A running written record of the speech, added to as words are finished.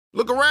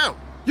Look around.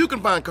 You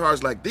can find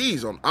cars like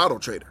these on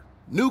AutoTrader.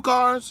 New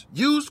cars,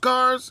 used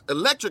cars,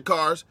 electric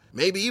cars,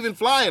 maybe even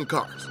flying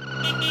cars.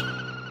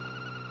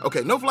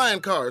 Okay, no flying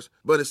cars,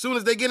 but as soon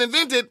as they get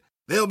invented,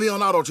 they'll be on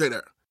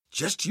AutoTrader.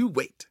 Just you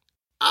wait.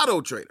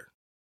 AutoTrader.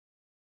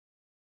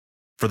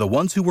 For the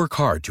ones who work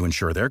hard to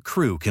ensure their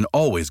crew can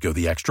always go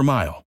the extra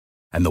mile,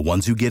 and the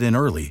ones who get in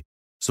early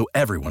so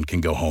everyone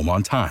can go home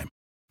on time,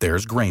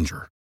 there's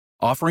Grainger,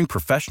 offering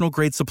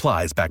professional-grade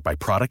supplies backed by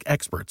product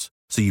experts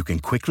so you can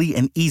quickly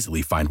and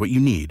easily find what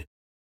you need.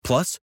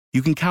 Plus,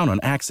 you can count on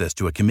access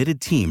to a committed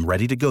team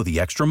ready to go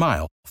the extra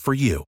mile for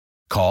you.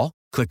 Call,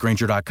 click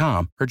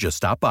Grainger.com, or just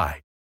stop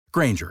by.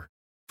 Grainger,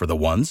 for the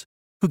ones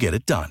who get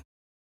it done.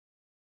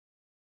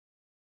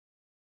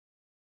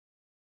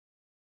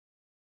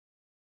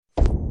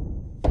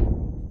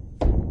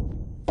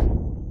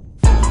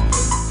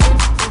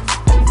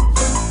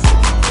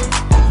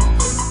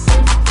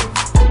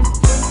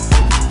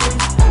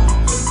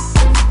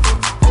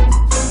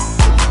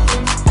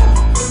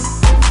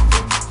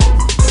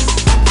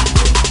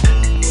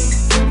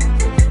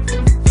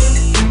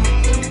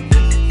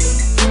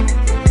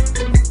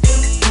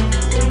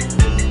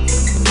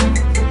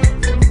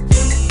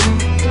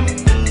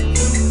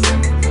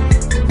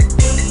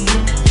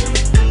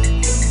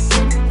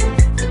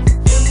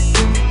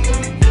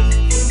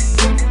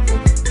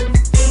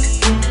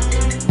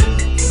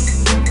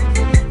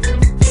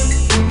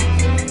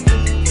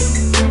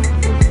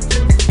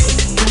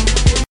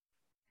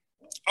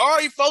 All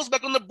right, folks,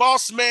 back on the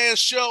Boss Man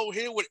Show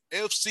here with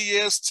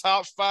FCS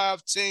Top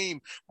 5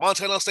 team.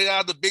 Montana State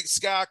out of the Big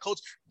Sky.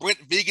 Coach Brent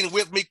Vigen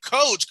with me.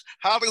 Coach,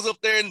 how things up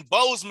there in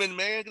Bozeman,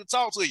 man? Good to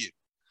talk to you.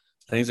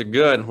 Things are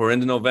good. We're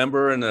into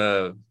November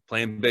and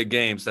playing big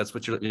games. That's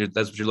what you're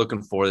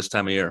looking for this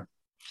time of year.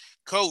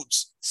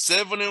 Coach,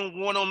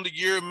 7-1 on the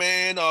year,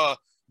 man.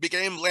 Big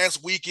game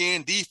last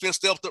weekend. Defense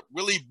stepped up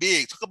really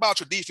big. Talk about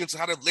your defense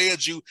and how that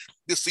led you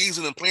this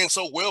season and playing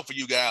so well for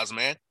you guys,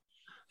 man.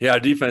 Yeah, our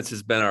defense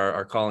has been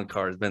our calling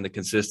card, has been the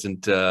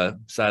consistent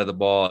side of the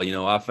ball. You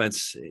know,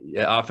 offense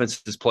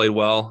has played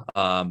well,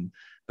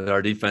 but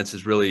our defense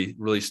has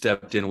really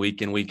stepped in,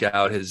 week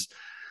out, has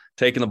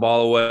taken the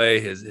ball away,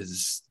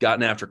 has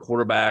gotten after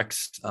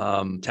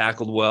quarterbacks,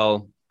 tackled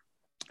well,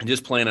 and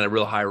just playing at a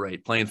real high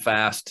rate, playing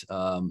fast,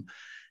 and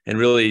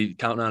really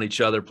counting on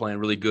each other, playing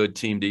really good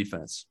team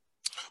defense.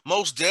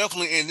 Most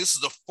definitely, and this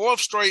is the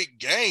fourth straight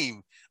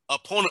game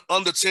opponent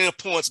under 10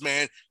 points,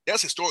 man.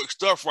 That's historic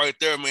stuff right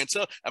there, man.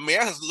 That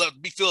has to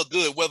be feel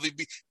good, whether it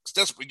be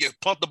you get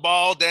punt the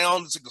ball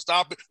down, so you can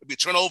stop it, if be a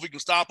turnover, you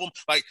can stop them.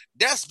 Like,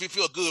 that's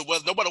feel good,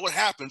 whether no matter what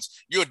happens,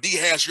 your D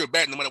has your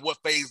back, no matter what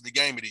phase of the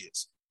game it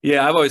is.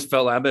 Yeah, I've always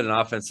felt I've been an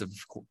offensive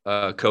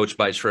coach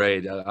by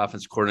trade,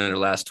 offensive coordinator the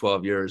last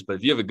 12 years. But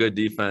if you have a good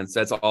defense,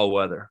 that's all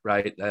weather,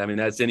 right? I mean,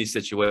 that's any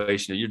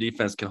situation. Your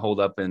defense can hold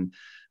up in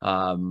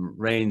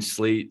rain,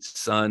 sleet,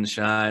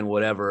 sunshine,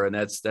 whatever. And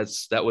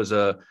that was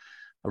a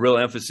real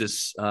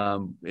emphasis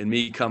in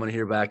me coming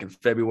here back in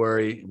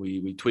February.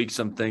 We tweaked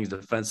some things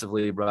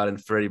defensively, brought in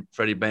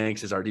Freddie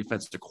Banks as our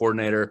defensive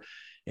coordinator.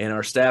 And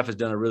our staff has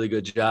done a really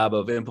good job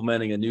of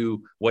implementing a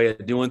new way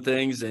of doing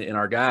things. And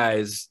our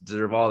guys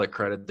deserve all the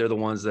credit. They're the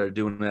ones that are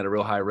doing it at a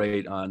real high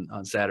rate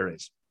on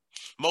Saturdays.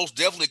 Most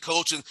definitely,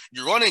 coaching.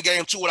 Your running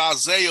game, too, with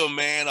Isaiah,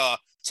 man.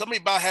 Tell me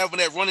about having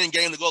that running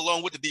game to go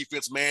along with the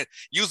defense, man.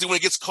 Usually when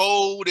it gets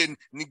cold and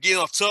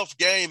getting a tough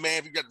game, man,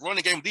 if you got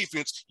running game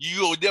defense,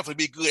 you will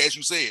definitely be good, as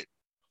you said.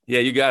 Yeah,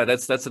 you got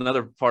it. That's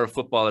another part of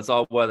football. That's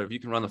all weather. If you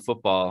can run the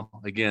football,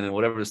 again, in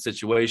whatever the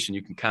situation,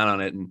 you can count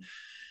on it.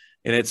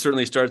 And it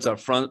certainly starts up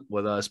front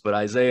with us. But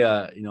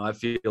Isaiah,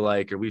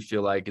 we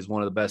feel like is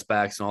one of the best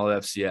backs in all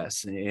of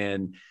FCS.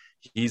 And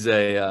he's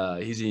a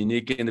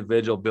unique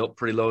individual, built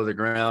pretty low to the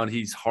ground.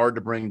 He's hard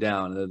to bring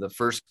down. The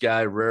first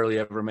guy rarely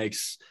ever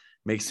makes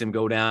him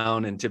go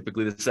down, and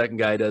typically the second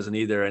guy doesn't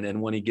either. And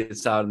when he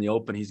gets out in the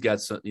open, he's got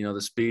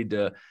the speed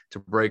to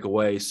break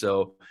away.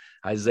 So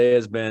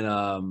Isaiah's been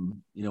our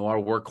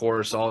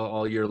workhorse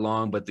all year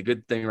long. But the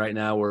good thing right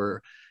now, we're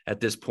at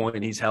this point,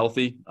 and he's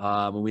healthy,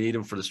 and we need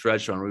him for the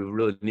stretch run. We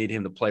really need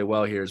him to play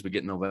well here as we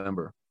get in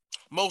November.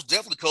 Most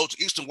definitely, Coach.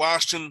 Eastern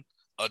Washington,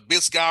 a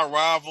Big Sky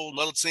rival,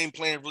 another team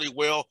playing really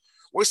well.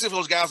 What do you see for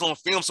those guys on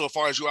film so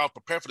far as you out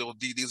prepared for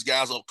these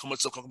guys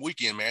coming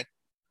weekend, man?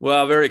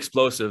 Well, very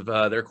explosive.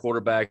 Their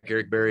quarterback,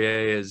 Eric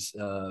Barrier, is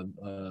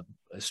a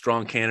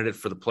strong candidate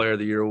for the Player of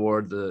the Year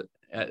award,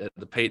 at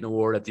the Peyton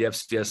Award at the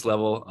FCS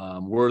level.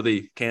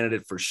 Worthy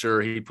candidate for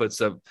sure. He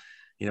puts up,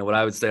 what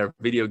I would say are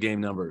video game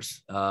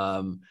numbers,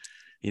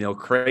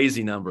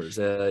 crazy numbers.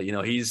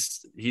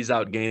 He's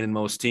outgaining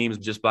most teams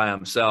just by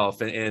himself.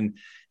 And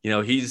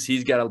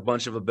he's got a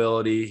bunch of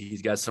ability.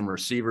 He's got some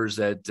receivers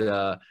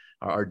that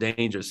are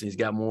dangerous. He's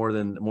got more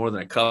than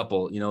a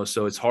couple,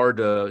 so it's hard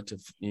to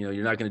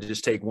you're not going to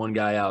just take one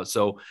guy out.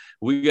 So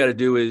what we got to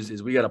do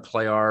is we got to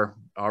play our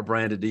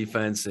brand of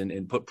defense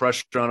and put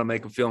pressure on him,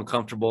 make him feel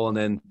uncomfortable. And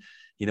then,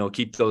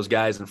 keep those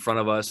guys in front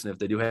of us. And if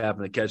they do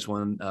happen to catch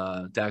one,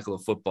 tackle a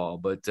football.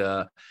 But,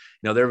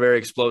 they're very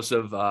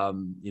explosive,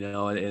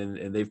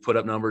 and they've put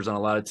up numbers on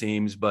a lot of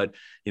teams. But,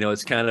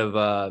 it's kind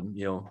of,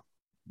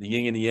 the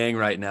yin and the yang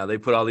right now. They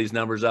put all these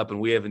numbers up, and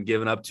we haven't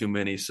given up too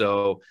many.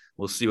 So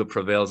we'll see what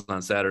prevails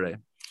on Saturday.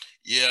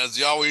 Yeah, as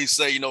you always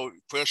say,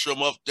 pressure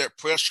them up. That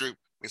pressure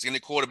makes any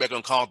quarterback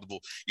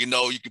uncomfortable. You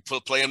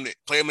can play them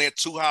in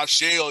too high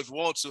shell if you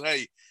want to.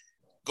 Hey,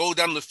 go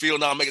down the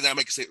field now, make a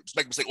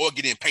mistake, or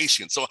get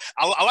impatient. So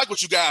I like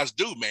what you guys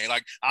do, man.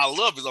 Like, I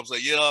love it. I'm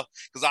saying, yeah,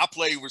 because I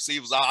play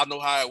receivers. I know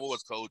how it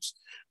was, Coach.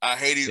 I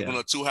hate it when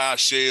a too high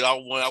shell. I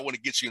want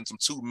to get you in some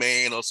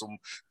 2-man or some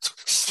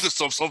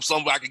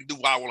I can do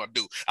what I want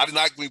to do. I did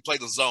not when you play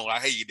the zone. I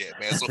hate that,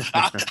 man. So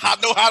I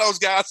know how those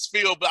guys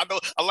feel, but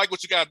I like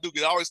what you guys do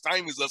because it always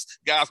times us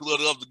guys who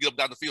love to get up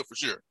down the field for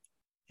sure.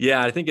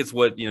 Yeah, I think it's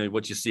what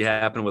you see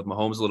happen with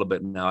Mahomes a little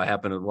bit now. I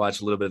happened to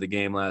watch a little bit of the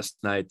game last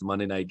night, the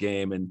Monday night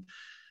game, and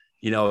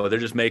they're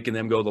just making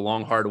them go the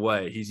long, hard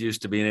way. He's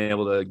used to being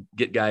able to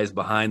get guys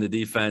behind the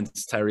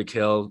defense, Tyreek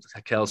Hill,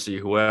 Kelsey,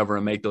 whoever,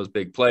 and make those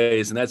big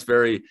plays. And that's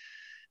very,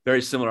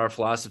 very similar to our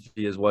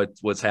philosophy is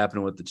what's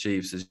happening with the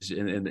Chiefs.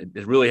 And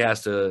it really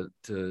has to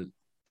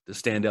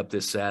stand up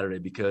this Saturday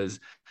because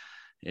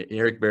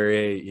Eric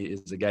Berrier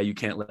is a guy you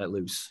can't let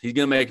loose. He's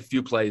going to make a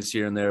few plays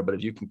here and there, but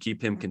if you can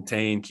keep him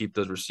contained, keep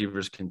those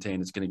receivers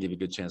contained, it's going to give you a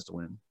good chance to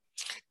win.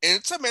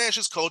 And to ask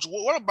this, Coach,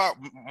 what about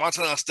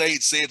Montana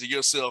State saying to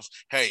yourself,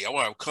 hey, I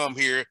want to come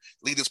here,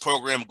 lead this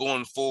program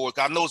going forward?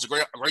 I know it's a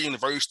great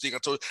university.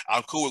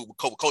 I'm cool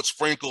with Coach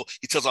Sprinkle.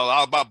 He tells a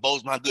lot about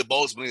Bozeman, how good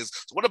Bozeman is.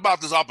 So what about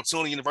this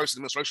opportunity, university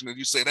administration, that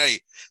you said, hey,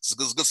 it's a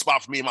good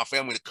spot for me and my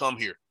family to come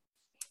here?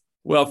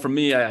 Well, for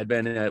me, I'd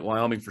been at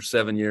Wyoming for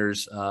 7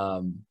 years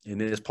in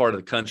this part of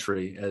the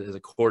country as a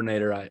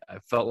coordinator. I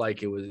felt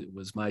like it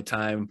was my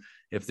time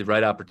if the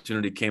right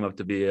opportunity came up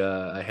to be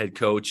a head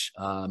coach.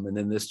 And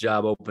then this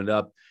job opened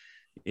up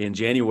in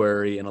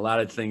January, and a lot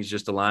of things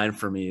just aligned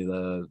for me.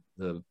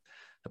 The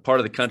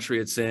part of the country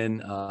it's in,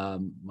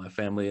 my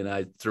family and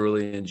I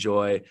thoroughly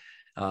enjoy.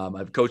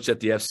 I've coached at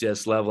the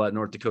FCS level at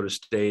North Dakota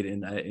State,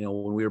 and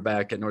when we were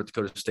back at North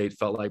Dakota State,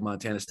 felt like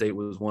Montana State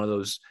was one of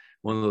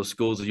those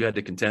schools that you had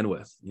to contend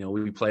with.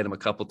 We played them a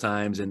couple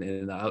times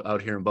and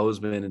out here in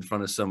Bozeman in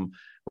front of some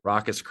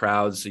raucous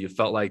crowds. So you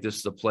felt like this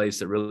is a place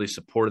that really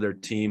supported their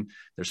team,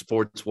 their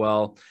sports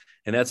well.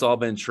 And that's all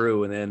been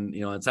true. And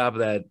then, on top of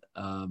that,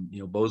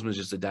 Bozeman is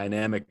just a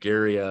dynamic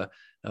area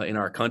in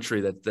our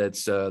country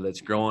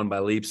that's growing by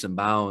leaps and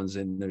bounds.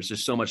 And there's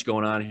just so much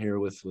going on here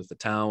with the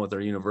town, with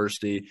our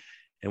university.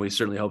 And we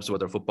certainly hope so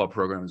with our football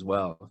program as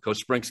well. Coach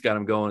Sprink's got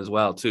them going as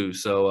well, too.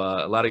 So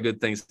a lot of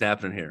good things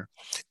happening here.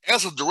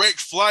 That's a direct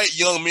flight,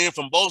 young men,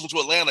 from Bozeman to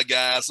Atlanta,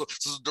 guys. So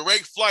it's a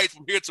direct flight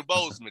from here to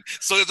Bozeman.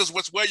 So it's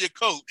just wear your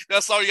coat.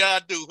 That's all you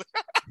got to do.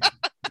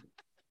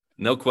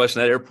 No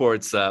question. That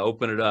airport's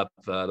open it up.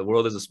 The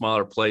world is a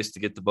smaller place to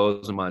get to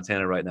Bozeman,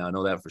 Montana right now. I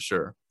know that for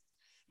sure.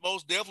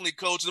 Most definitely,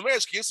 Coach. Let me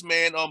ask you this,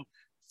 man.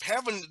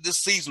 Having this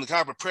season to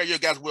kind of prepare your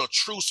guys with a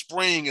true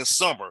spring and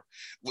summer.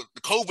 With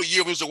the COVID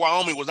year,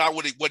 Wyoming was not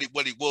what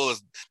it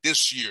was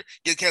this year.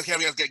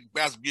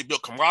 Guys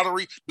build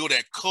camaraderie, build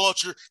that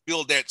culture,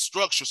 build that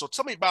structure. So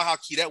tell me about how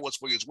key that was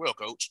for you as well,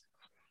 Coach.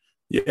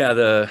 Yeah,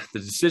 the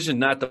decision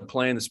not to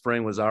play in the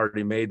spring was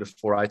already made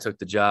before I took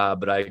the job,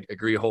 but I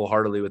agree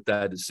wholeheartedly with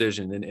that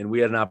decision. And we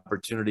had an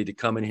opportunity to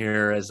come in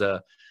here as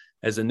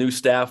a new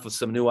staff with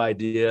some new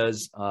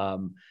ideas.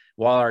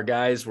 While our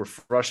guys were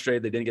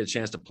frustrated they didn't get a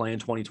chance to play in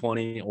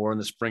 2020 or in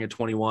the spring of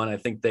 21, I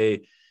think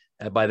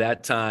by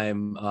that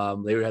time,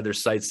 they had their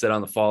sights set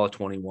on the fall of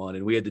 21.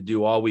 And we had to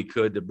do all we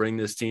could to bring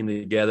this team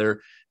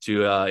together,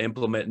 to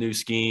implement new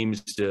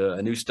schemes, to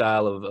a new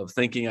style of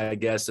thinking, I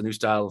guess, a new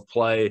style of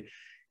play.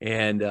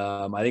 And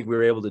I think we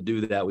were able to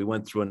do that. We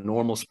went through a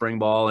normal spring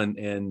ball and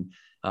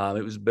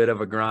it was a bit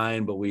of a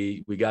grind, but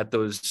we got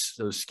those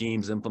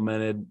schemes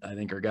implemented. I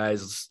think our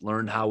guys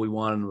learned how we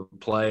wanted to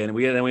play, and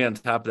we on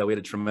top of that, we had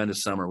a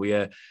tremendous summer.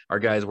 Our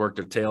guys worked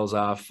their tails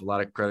off. A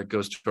lot of credit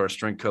goes to our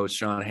strength coach,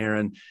 Sean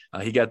Heron.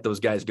 He got those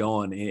guys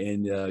going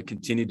and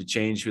continued to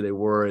change who they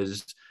were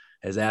as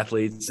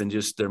athletes and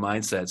just their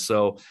mindset.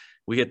 So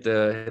we hit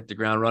the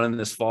ground running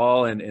this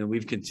fall, and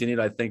we've continued,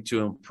 I think,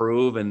 to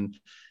improve. And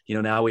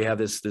now we have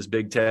this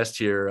big test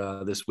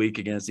here this week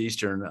against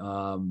Eastern,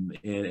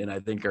 and I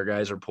think our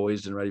guys are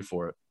poised and ready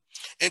for it.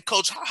 And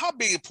Coach, how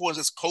big important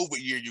is this COVID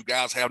year you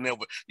guys have now?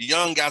 With the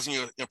young guys in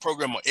your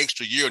program an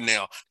extra year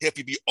now, help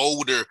you be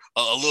older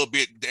a little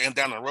bit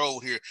down the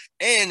road here.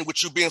 And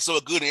with you being so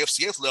good in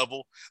FCS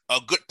level, a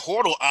good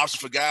portal option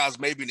for guys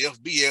maybe in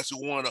FBS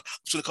who want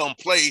to come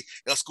play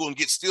at school and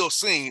get still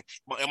seen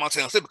at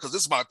Montana State. Because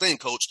this is my thing,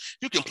 Coach.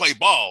 You can play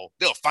ball,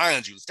 they'll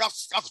find you.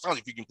 Scouts will find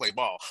you if you can play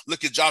ball.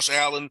 Look at Josh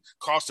Allen,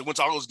 Carson Wentz,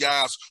 all those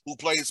guys who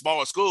play in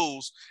smaller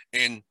schools,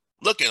 and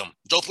look at them.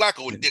 Joe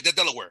Flacco in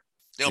Delaware.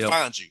 They'll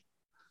find you.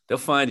 They'll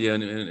find you.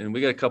 And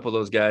we got a couple of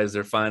those guys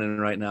they're finding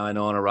right now, I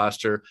know, on a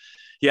roster.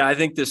 Yeah, I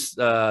think this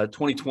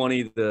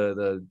 2020,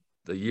 the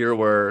the year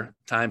where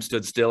time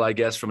stood still, I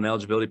guess, from an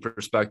eligibility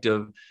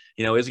perspective,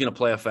 is going to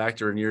play a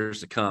factor in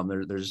years to come.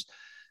 There's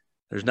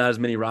not as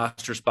many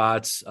roster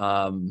spots.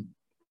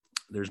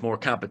 There's more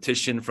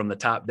competition from the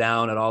top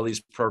down at all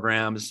these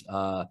programs.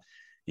 So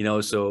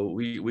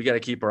we got to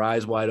keep our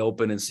eyes wide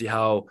open and see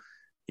how,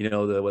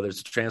 whether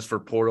it's a transfer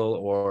portal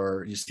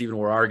or just even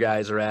where our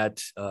guys are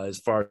at as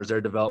far as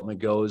their development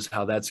goes,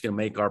 how that's going to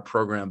make our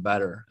program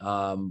better.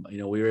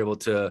 We were able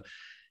to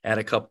add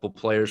a couple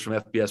players from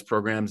FBS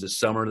programs this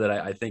summer that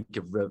I think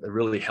have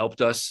really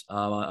helped us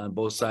on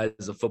both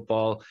sides of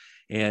football.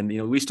 And,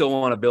 we still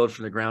want to build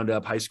from the ground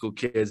up, high school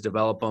kids,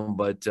 develop them.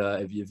 But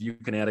if you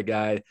can add a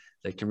guy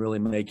that can really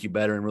make you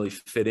better and really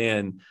fit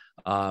in,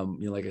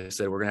 like I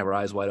said, we're going to have our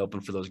eyes wide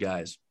open for those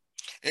guys.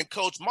 And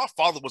Coach, my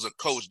father was a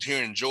coach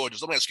here in Georgia.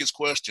 So let me ask you this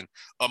question.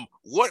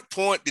 What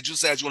point did you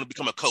say you want to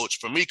become a coach?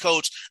 For me,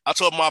 Coach, I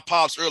told my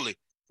pops early,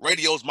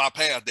 radio's my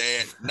path,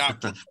 Dad,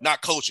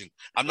 not coaching.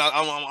 I'm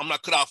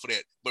not cut out for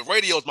that. But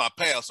radio's my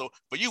path. So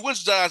for you,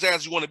 which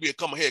guys you want to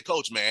become a head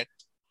coach, man?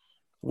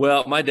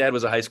 Well, my dad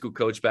was a high school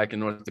coach back in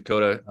North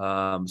Dakota.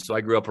 So I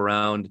grew up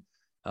around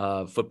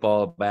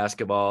football,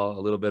 basketball,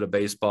 a little bit of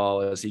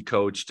baseball as he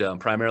coached,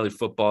 primarily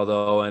football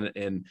though.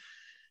 And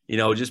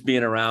just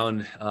being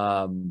around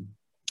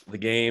the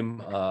game,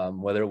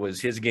 whether it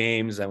was his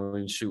games,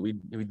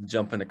 we'd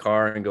jump in the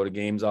car and go to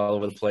games all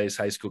over the place,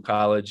 high school,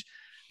 college.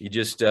 He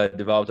just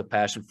developed a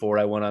passion for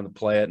it. I went on to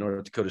play at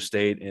North Dakota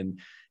State, and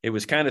it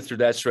was kind of through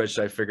that stretch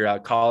that I figured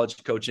out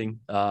college coaching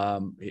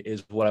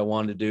is what I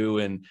wanted to do.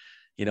 And,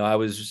 I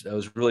was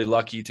really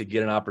lucky to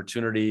get an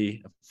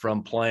opportunity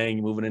from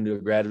playing, moving into a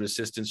graduate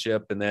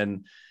assistantship. And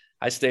then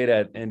I stayed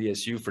at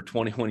NDSU for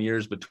 21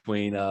 years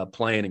between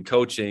playing and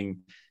coaching,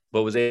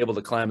 but was able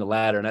to climb the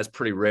ladder. And that's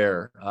pretty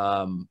rare.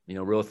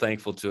 Real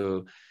thankful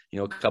to,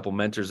 a couple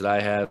mentors that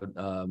I had,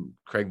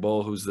 Craig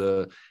Bull, who's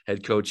the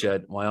head coach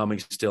at Wyoming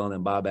still, and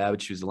then Bob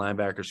Abbott, who's the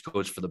linebackers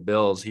coach for the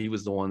Bills. He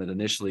was the one that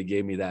initially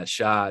gave me that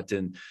shot.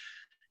 And,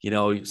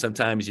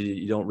 sometimes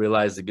you don't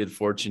realize the good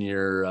fortune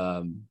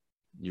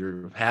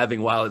you're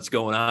having while it's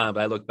going on.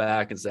 But I look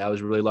back and say I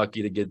was really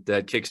lucky to get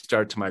that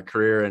kickstart to my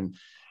career, and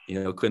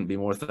couldn't be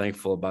more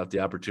thankful about the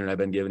opportunity I've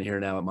been given here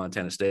now at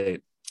Montana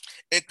State.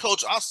 And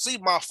Coach, I see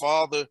my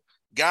father,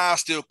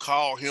 guys still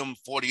call him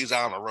 40 years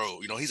out on the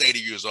road. He's 80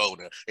 years old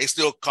now. They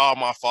still call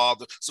my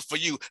father. So for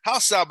you, how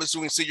sad is it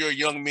when you see your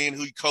young men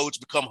who you coach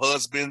become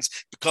husbands,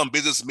 become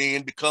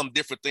businessmen, become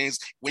different things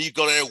when you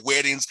go to their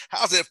weddings?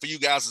 How's that for you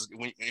guys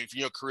in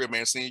your career,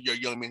 man, seeing your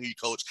young men who you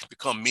coach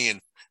become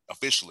men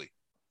officially?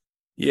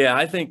 Yeah,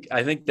 I think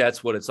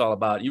that's what it's all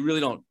about. You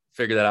really don't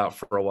figure that out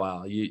for a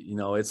while.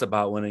 It's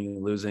about winning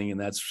and losing, and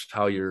that's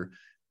how your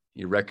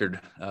record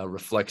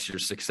reflects your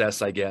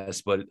success, I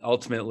guess. But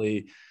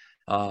ultimately,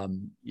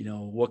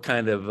 what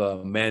kind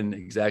of men,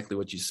 exactly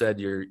what you said,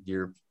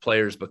 your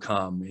players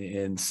become,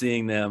 and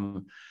seeing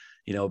them,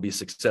 be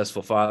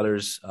successful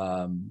fathers,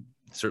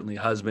 certainly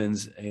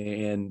husbands,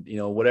 and,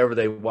 whatever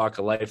they walk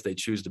of life they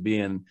choose to be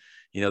in,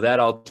 that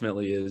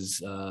ultimately is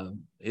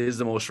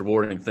the most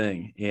rewarding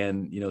thing.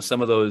 And,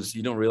 some of those,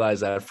 you don't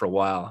realize that for a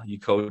while. You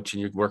coach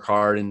and you work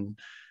hard, and,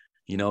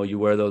 you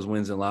wear those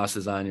wins and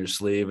losses on your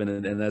sleeve,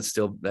 and that's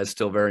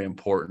still very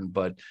important.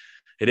 But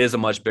it is a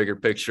much bigger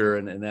picture,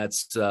 and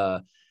that's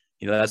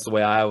that's the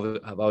way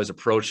I've always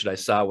approached it. I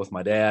saw it with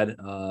my dad,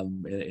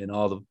 and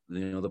all the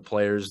the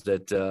players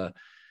that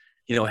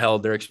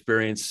held their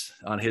experience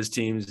on his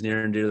teams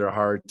near and dear to their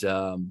heart.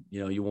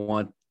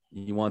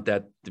 You want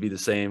that to be the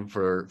same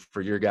for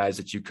your guys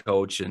that you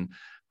coach, and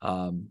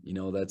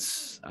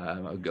that's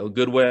a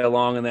good way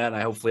along in that. And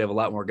I hopefully have a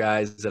lot more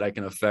guys that I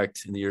can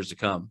affect in the years to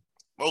come.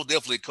 Most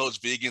definitely,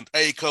 Coach Vigen.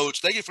 Hey,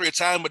 Coach, thank you for your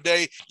time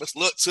today. Let's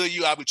look to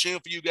you. I'll be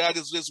cheering for you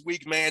guys this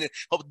week, man, and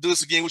hope to do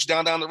this again with you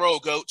down the road,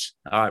 Coach.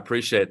 All right,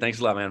 appreciate it. Thanks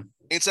a lot, man.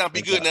 Anytime.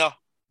 Be good now.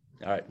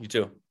 All right, you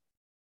too.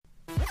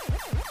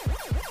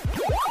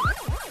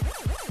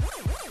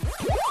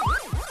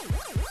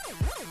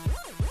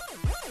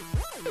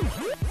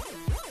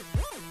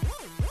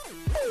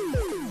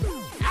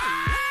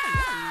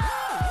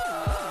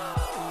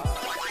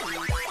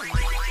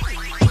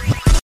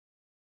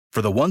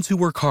 For the ones who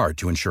work hard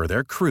to ensure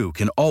their crew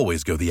can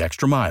always go the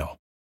extra mile,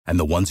 and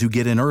the ones who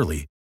get in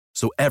early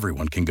so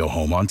everyone can go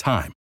home on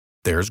time,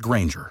 there's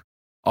Grainger,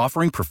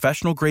 offering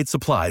professional-grade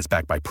supplies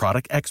backed by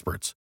product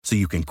experts so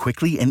you can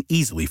quickly and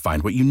easily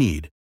find what you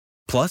need.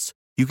 Plus,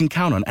 you can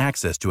count on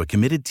access to a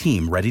committed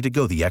team ready to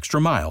go the extra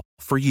mile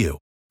for you.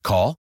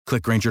 Call,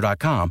 click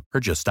Grainger.com,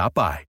 or just stop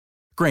by.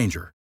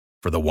 Grainger,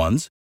 for the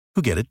ones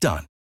who get it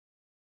done.